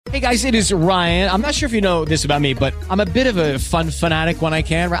Hey guys, it is Ryan. I'm not sure if you know this about me, but I'm a bit of a fun fanatic when I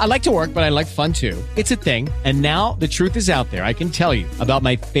can. I like to work, but I like fun too. It's a thing. And now the truth is out there. I can tell you about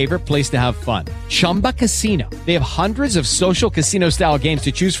my favorite place to have fun. Chumba Casino. They have hundreds of social casino style games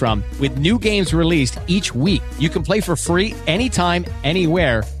to choose from with new games released each week. You can play for free anytime,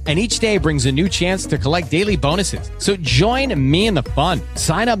 anywhere. And each day brings a new chance to collect daily bonuses. So join me in the fun.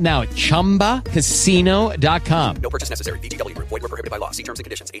 Sign up now at ChumbaCasino.com. No purchase necessary. VGW. Void where prohibited by law. See terms and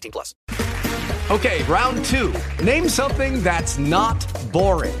conditions. 18+. Okay, round two. Name something that's not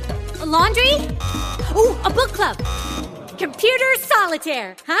boring. A laundry? Ooh, a book club. Computer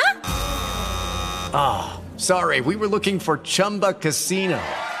solitaire, huh? Ah, sorry. We were looking for Chumba Casino.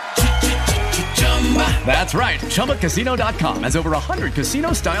 That's right. ChumbaCasino.com has over 100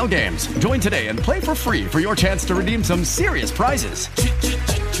 casino-style games. Join today and play for free for your chance to redeem some serious prizes.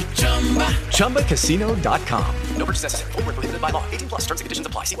 ChumbaCasino.com. No purchase necessary. Void where prohibited by law. 18+. Terms and conditions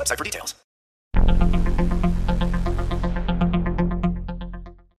apply. See website for details.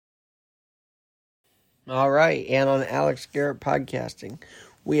 All right, and on Alex Garrett Podcasting,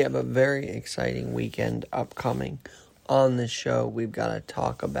 we have a very exciting weekend upcoming. On this show, we've got to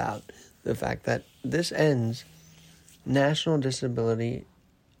talk about the fact that this ends National Disability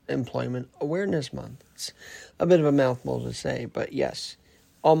Employment Awareness Month. It's a bit of a mouthful to say, but yes,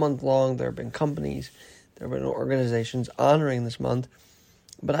 all month long there have been companies, there have been organizations honoring this month,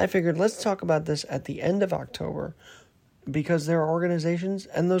 but I figured let's talk about this at the end of October because there are organizations,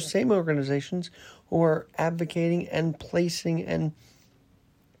 and those same organizations, who are advocating and placing and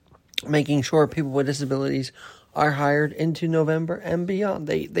making sure people with disabilities are hired into November and beyond.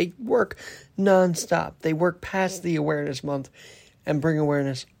 They work nonstop. They work past the awareness month and bring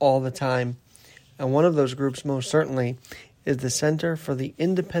awareness all the time. And one of those groups, most certainly, is the Center for the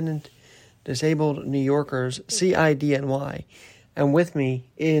Independent Disabled New Yorkers, CIDNY. And with me,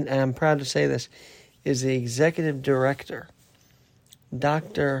 and I'm proud to say this, is the Executive Director,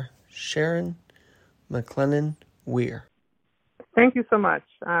 Dr. Sharon McLennon-Weir. Thank you so much.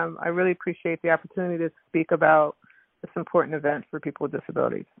 I really appreciate the opportunity to speak about this important event for people with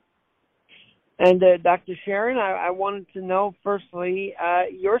disabilities. And Dr. Sharon, I wanted to know, firstly,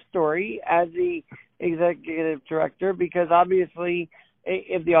 your story as the Executive Director, because obviously,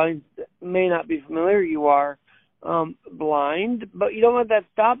 if the audience may not be familiar, you are blind, but you don't let that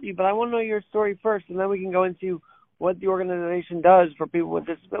stop you. But I want to know your story first, and then we can go into what the organization does for people with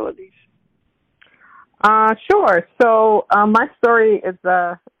disabilities. Sure. So my story is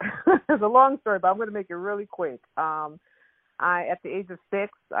is a long story, but I'm going to make it really quick. At the age of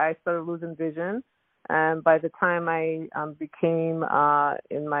 6, I started losing vision, and by the time I became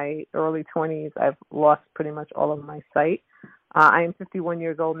in my early 20s, I've lost pretty much all of my sight. I am 51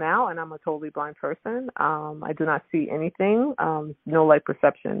 years old now, and I'm a totally blind person. I do not see anything, no light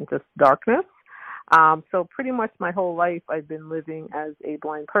perception, just darkness. So pretty much my whole life I've been living as a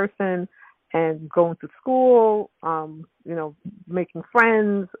blind person and going to school, making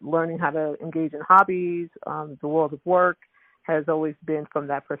friends, learning how to engage in hobbies. The world of work has always been from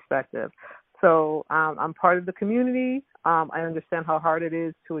that perspective. So I'm part of the community. I understand how hard it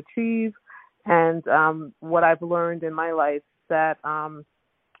is to achieve. And what I've learned in my life that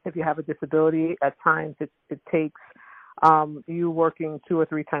if you have a disability, at times it takes you working 2 or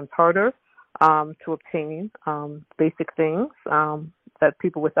 3 times harder to obtain basic things that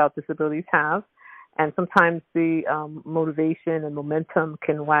people without disabilities have. And sometimes the motivation and momentum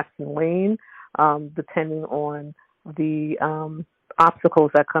can wax and wane depending on the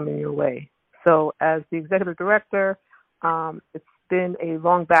obstacles that come in your way. So as the executive director, it's been a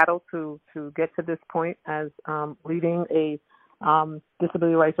long battle to get to this point as leading a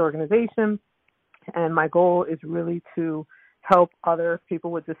disability rights organization. And my goal is really to help other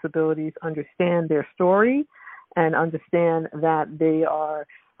people with disabilities understand their story and understand that they are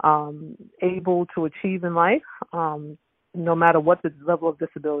able to achieve in life, no matter what the level of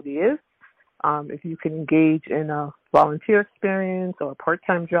disability is. If you can engage in a volunteer experience or a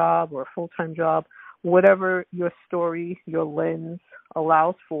part-time job or a full-time job, whatever your story, your lens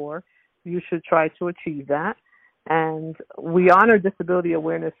allows for, you should try to achieve that. And we honor Disability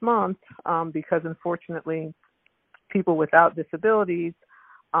Awareness Month because, unfortunately, people without disabilities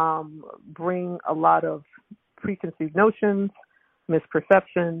bring a lot of preconceived notions,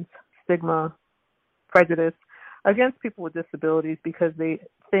 misperceptions, stigma, prejudice against people with disabilities because they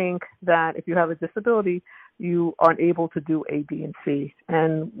think that if you have a disability, you aren't able to do A, B, and C.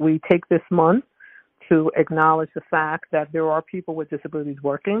 And we take this month to acknowledge the fact that there are people with disabilities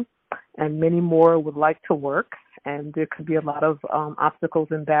working and many more would like to work. And there could be a lot of obstacles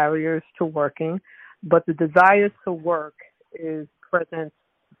and barriers to working. But the desire to work is present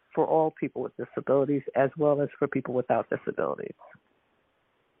for all people with disabilities as well as for people without disabilities.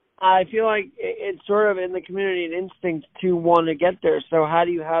 I feel like it's sort of in the community an instinct to want to get there. So how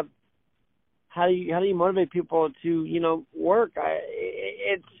do you motivate people to work?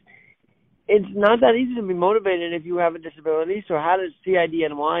 It's not that easy to be motivated if you have a disability. So how does CIDNY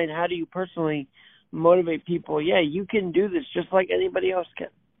and how do you personally motivate people? Yeah, you can do this just like anybody else can.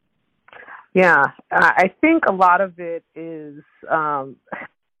 Yeah, I think a lot of it is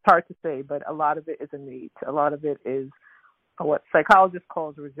hard to say, but a lot of it is innate. A lot of it is what psychologists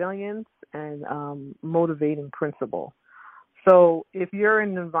call resilience and motivating principle. So if you're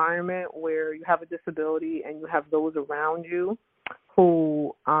in an environment where you have a disability and you have those around you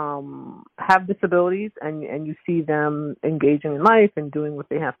who have disabilities and you see them engaging in life and doing what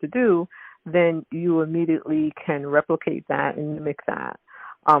they have to do, then you immediately can replicate that and mimic that.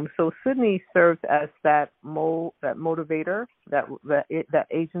 So CIDNY serves as that motivator, that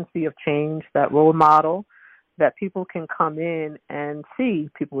agency of change, that role model, that people can come in and see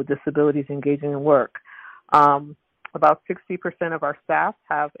people with disabilities engaging in work. About 60% of our staff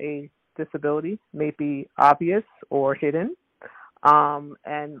have a disability, maybe obvious or hidden.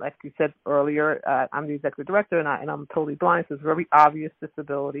 And like you said earlier, I'm the executive director and I'm totally blind, so it's a very obvious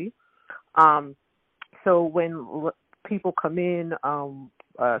disability. So when people come in,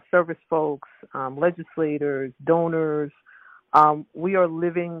 service folks, legislators, donors, we are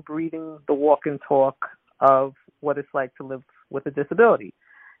living, breathing the walk and talk of what it's like to live with a disability.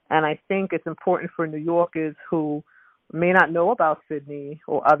 And I think it's important for New Yorkers who may not know about CIDNY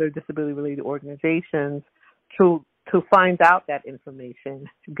or other disability-related organizations to find out that information,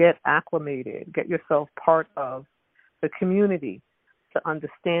 to get acclimated, get yourself part of the community, to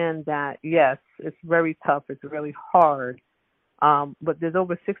understand that, yes, it's very tough, it's really hard, but there's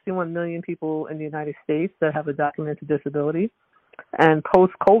over 61 million people in the United States that have a documented disability. And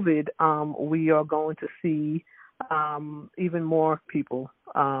post-COVID, we are going to see even more people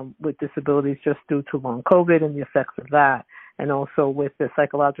with disabilities just due to long COVID and the effects of that, and also with the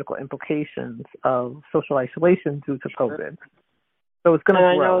psychological implications of social isolation due to COVID. So it's going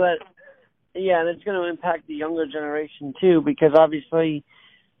to grow. I know that, and it's going to impact the younger generation too, because obviously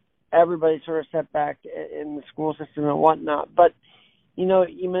everybody's sort of set back in the school system and whatnot. But, you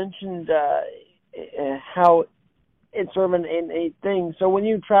mentioned how it's sort of an innate thing. So when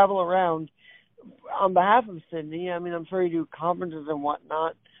you travel around on behalf of CIDNY, I'm sure you do conferences and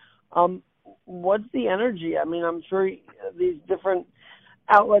whatnot. What's the energy? I'm sure these different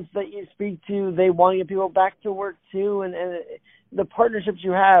outlets that you speak to, they want to get people back to work too, and the partnerships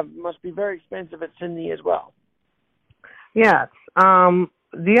you have must be very expensive at CIDNY as well. Yes.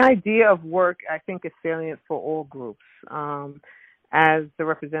 The idea of work, I think, is salient for all groups. As the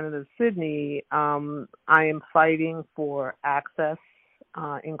representative of CIDNY, I am fighting for access,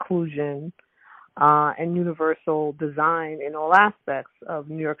 inclusion, and universal design in all aspects of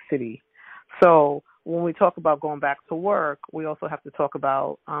New York City. So when we talk about going back to work, we also have to talk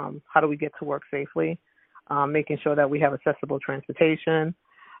about how do we get to work safely, making sure that we have accessible transportation,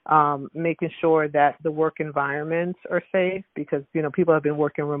 making sure that the work environments are safe, because, people have been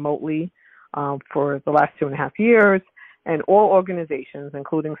working remotely for the last 2.5 years, and all organizations,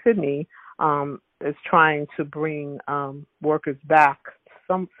 including CIDNY, is trying to bring workers back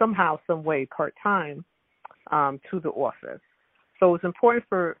somehow, some way, part-time to the office. So it's important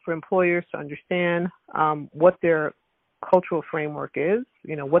for employers to understand what their cultural framework is,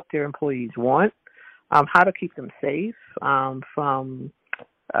 what their employees want, how to keep them safe from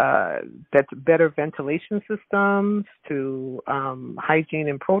better ventilation systems to hygiene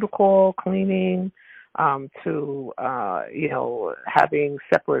and protocol, cleaning, to having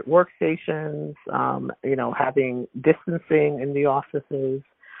separate workstations, having distancing in the offices.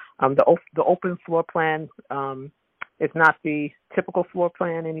 The open floor plan is not the typical floor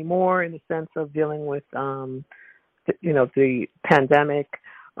plan anymore in the sense of dealing with the pandemic,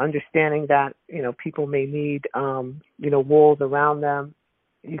 understanding that people may need walls around them.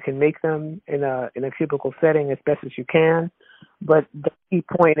 You can make them in a cubicle setting as best as you can, but the key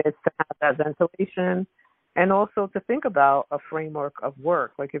point is to have that ventilation, and also to think about a framework of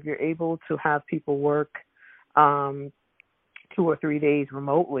work. Like if you're able to have people work 2 or 3 days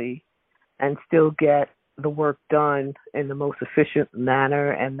remotely and still get the work done in the most efficient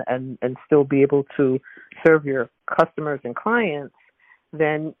manner and still be able to serve your customers and clients,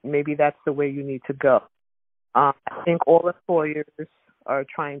 then maybe that's the way you need to go. I think all employers are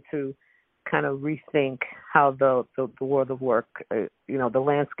trying to kind of rethink how the world of work, the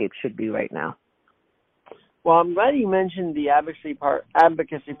landscape should be right now. Well, I'm glad you mentioned the advocacy part,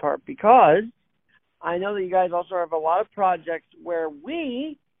 because I know that you guys also have a lot of projects where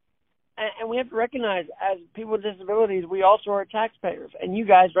we And we have to recognize, as people with disabilities, we also are taxpayers. And you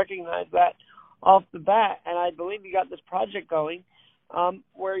guys recognize that off the bat. And I believe you got this project going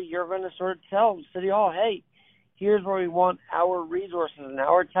where you're going to sort of tell City Hall, hey, here's where we want our resources and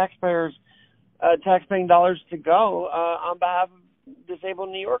our taxpayers, taxpaying dollars to go on behalf of disabled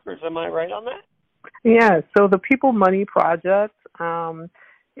New Yorkers. Am I right on that? Yeah, so the People Money Project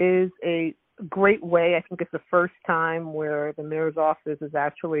is a great way. I think it's the first time where the mayor's office is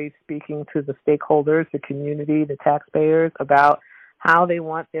actually speaking to the stakeholders, the community, the taxpayers, about how they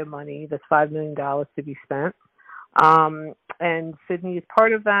want their money, this $5 million, to be spent. And CIDNY is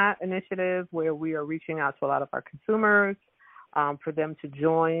part of that initiative where we are reaching out to a lot of our consumers for them to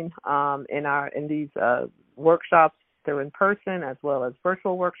join in these workshops. They're in person as well as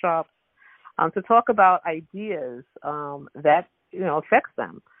virtual workshops to talk about ideas that affects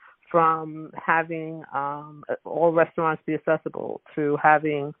them, from having all restaurants be accessible to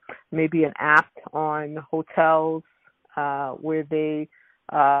having maybe an app on hotels where they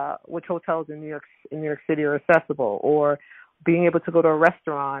which hotels in New York City are accessible, or being able to go to a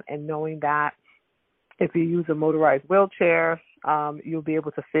restaurant and knowing that if you use a motorized wheelchair, you'll be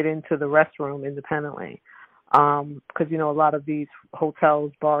able to fit into the restroom independently. Because, a lot of these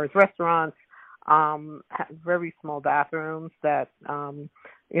hotels, bars, restaurants have very small bathrooms that,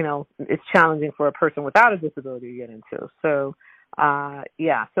 it's challenging for a person without a disability to get into. So,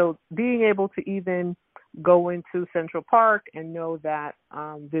 so being able to even go into Central Park and know that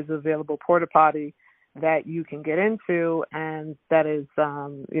there's available porta potty that you can get into and that is,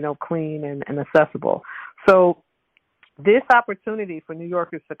 clean and accessible. So this opportunity for New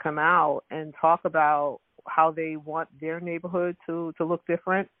Yorkers to come out and talk about how they want their neighborhood to look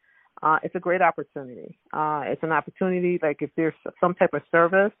different, it's a great opportunity. It's an opportunity, like if there's some type of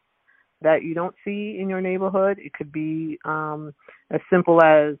service that you don't see in your neighborhood, it could be as simple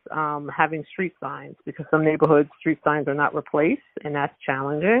as having street signs, because some neighborhoods, street signs are not replaced, and that's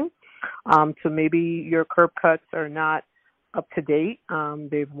challenging. So maybe your curb cuts are not up to date.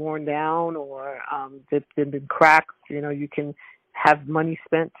 They've worn down, or they've been cracked. You can have money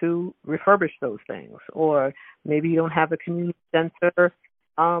spent to refurbish those things. Or maybe you don't have a community center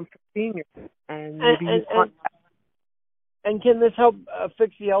for seniors, and maybe And can this help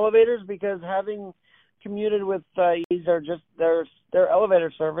fix the elevators? Because having commuted with these are just their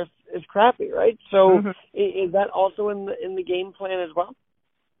elevator service is crappy, right? So is that also in the game plan as well?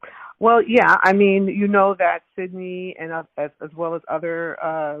 Well, yeah. I mean, that CIDNY and as well as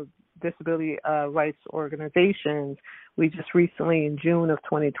other disability rights organizations, we just recently, in June of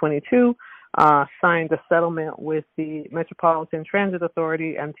 2022, signed a settlement with the Metropolitan Transit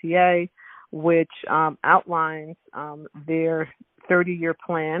Authority, MTA, which outlines their 30-year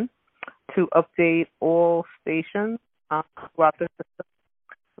plan to update all stations throughout the system,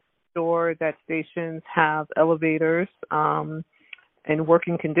 ensure that stations have elevators in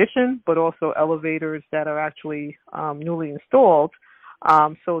working condition, but also elevators that are actually newly installed,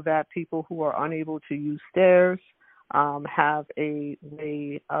 so that people who are unable to use stairs have a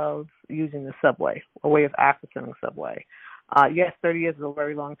way of using the subway, a way of accessing the subway. Yes, 30 years is a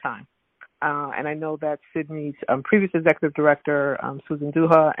very long time. And I know that CIDNY's previous executive director, Susan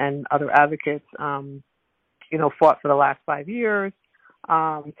Duha, and other advocates, fought for the last 5 years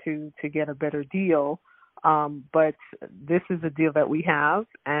to get a better deal. But this is a deal that we have,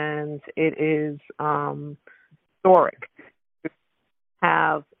 and it is historic to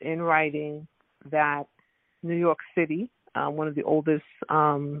have in writing that New York City, one of the oldest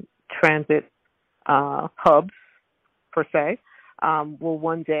transit hubs, per se, will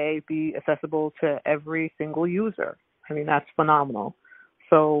one day be accessible to every single user. I mean, that's phenomenal.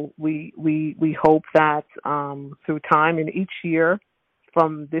 So we hope that through time, and each year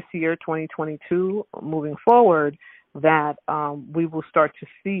from this year, 2022, moving forward, that we will start to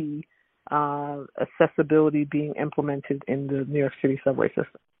see accessibility being implemented in the New York City subway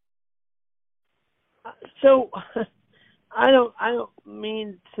system. So I don't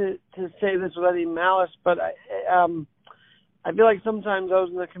mean to say this with any malice, but I feel like sometimes those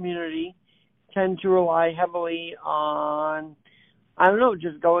in the community tend to rely heavily on,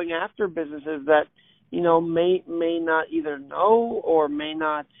 just going after businesses that, may not either know or may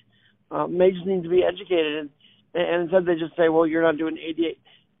not, may just need to be educated. And instead they just say, well, you're not doing ADA.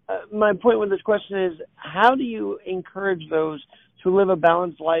 My point with this question is, how do you encourage those to live a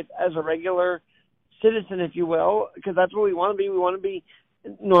balanced life as a regular citizen, if you will? Because that's what we want to be. We want to be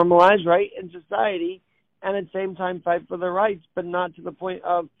normalized, right, in society, and at the same time fight for their rights, but not to the point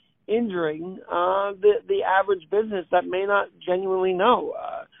of injuring the average business that may not genuinely know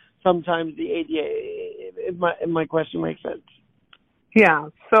sometimes the ADA, if my question makes sense. Yeah,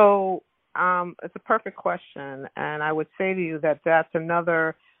 so it's a perfect question, and I would say to you that that's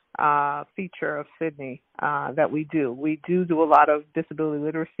another feature of CIDNY that we do. We do a lot of disability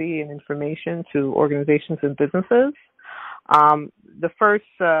literacy and information to organizations and businesses. The first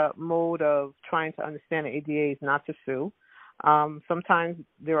mode of trying to understand the ADA is not to sue. Sometimes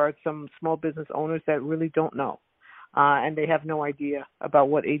there are some small business owners that really don't know, and they have no idea about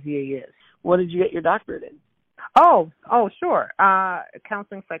what ADA is. What did you get your doctorate in? Oh, sure.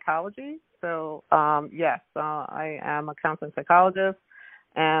 Counseling psychology. So, yes, I am a counseling psychologist,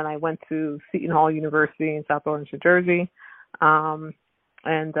 and I went to Seton Hall University in South Orange, New Jersey. I'm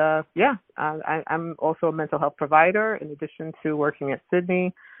also a mental health provider in addition to working at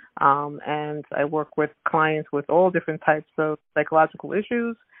CIDNY. And I work with clients with all different types of psychological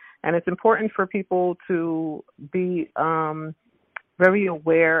issues. And it's important for people to be very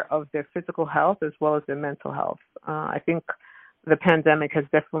aware of their physical health as well as their mental health. I think the pandemic has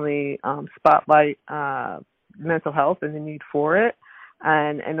definitely spotlight mental health and the need for it,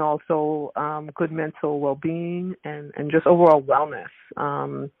 and also good mental well-being and just overall wellness.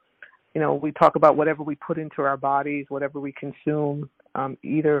 We talk about whatever we put into our bodies, whatever we consume,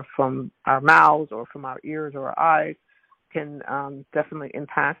 either from our mouths or from our ears or our eyes, can definitely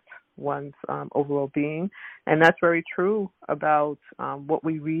impact one's overall being. And that's very true about what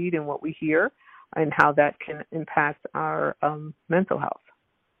we read and what we hear and how that can impact our mental health.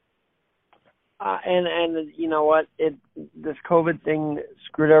 And you know what? This COVID thing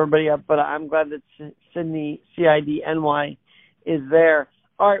screwed everybody up, but I'm glad that CIDNY is there.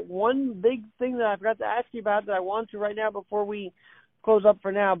 All right, one big thing that I forgot to ask you about that I want to right now before we close up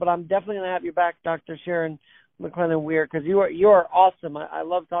for now, but I'm definitely going to have you back, Dr. Sharon McLennon-Weir, because you are awesome. I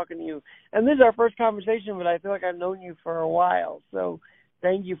love talking to you. And this is our first conversation, but I feel like I've known you for a while. So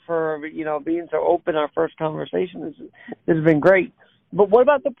thank you for, being so open our first conversation. This has been great. But what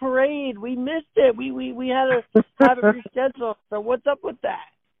about the parade? We missed it. We had to have it rescheduled. So what's up with that?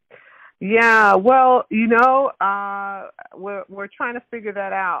 Yeah, well, we're trying to figure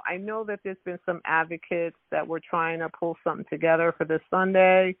that out. I know that there's been some advocates that were trying to pull something together for this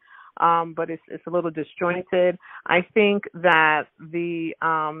Sunday, but it's a little disjointed. I think that the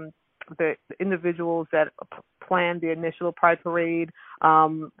individuals that planned the initial Pride Parade,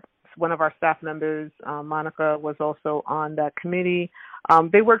 one of our staff members, Monica, was also on that committee.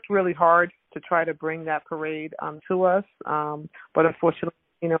 They worked really hard to try to bring that parade to us, but unfortunately,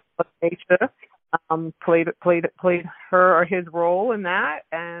 nature played her or his role in that,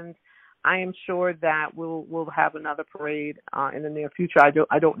 and I am sure that we'll have another parade in the near future.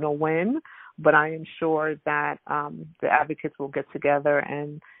 I don't know when, but I am sure that the advocates will get together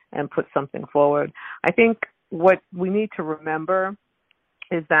and put something forward. I think what we need to remember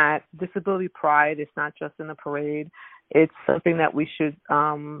is that disability pride is not just in the parade. It's something that we should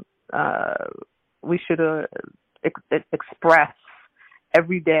express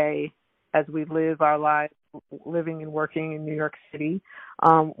every day as we live our lives, living and working in New York City.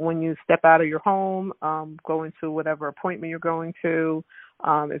 When you step out of your home, go into whatever appointment you're going to,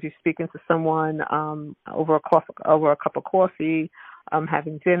 if you're speaking to someone over a cup of coffee,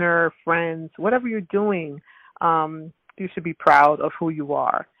 having dinner, friends, whatever you're doing, you should be proud of who you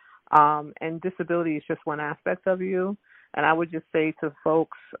are. And disability is just one aspect of you. And I would just say to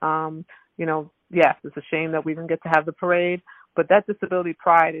folks, yes, it's a shame that we didn't get to have the parade, but that disability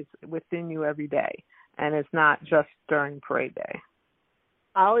pride is within you every day, and it's not just during parade day.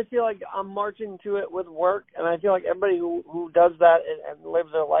 I always feel like I'm marching to it with work, and I feel like everybody who does that and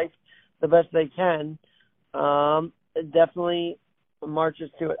lives their life the best they can definitely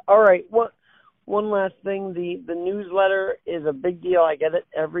marches to it. All right, one last thing. The newsletter is a big deal. I get it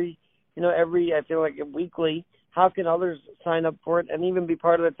every I feel like weekly. How can others sign up for it and even be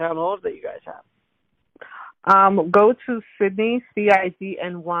part of the town halls that you guys have? Go to CIDNY,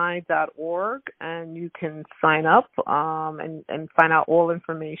 CIDNY.org, and you can sign up and find out all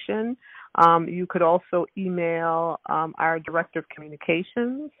information. You could also email our Director of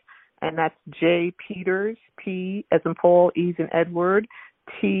Communications, and that's J. Peters, P as in Paul, E as in Edward,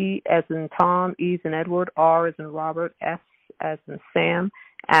 T as in Tom, E as in Edward, R as in Robert, S as in Sam,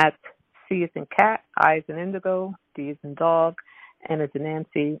 at C as in Cat, I as in Indigo, D as in Dog, N as in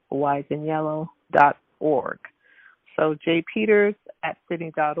Nancy, Y as in Yellow.org. So Jay Peters at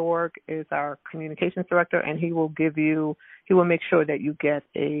CIDNY.org is our communications director, and he will make sure that you get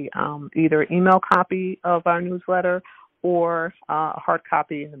a either email copy of our newsletter or a hard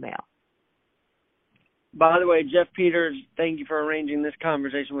copy in the mail. By the way, Jeff Peters, thank you for arranging this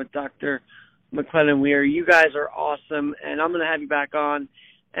conversation with Dr. McLennon-Weir. You guys are awesome, and I'm going to have you back on.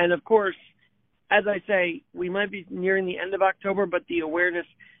 And, of course, as I say, we might be nearing the end of October, but the awareness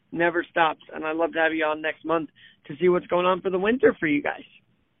never stops. And I'd love to have you on next month to see what's going on for the winter for you guys.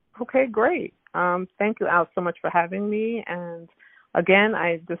 Okay, great. Thank you, Al, so much for having me. And again,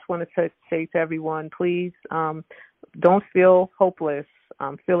 I just wanted to say to everyone, please don't feel hopeless.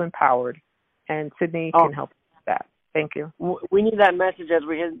 Feel empowered. And CIDNY can help with that. Thank you. We need that message as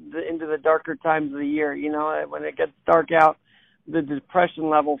we hit into the darker times of the year. You know, when it gets dark out, the depression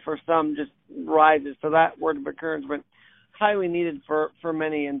level for some just rises. So that word of encouragement, highly needed for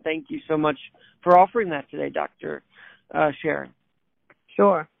many. And thank you so much for offering that today, Dr. Sharon.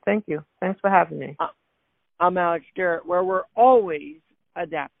 Sure. Thank you. Thanks for having me. I'm Alex Garrett, where we're always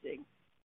adapting.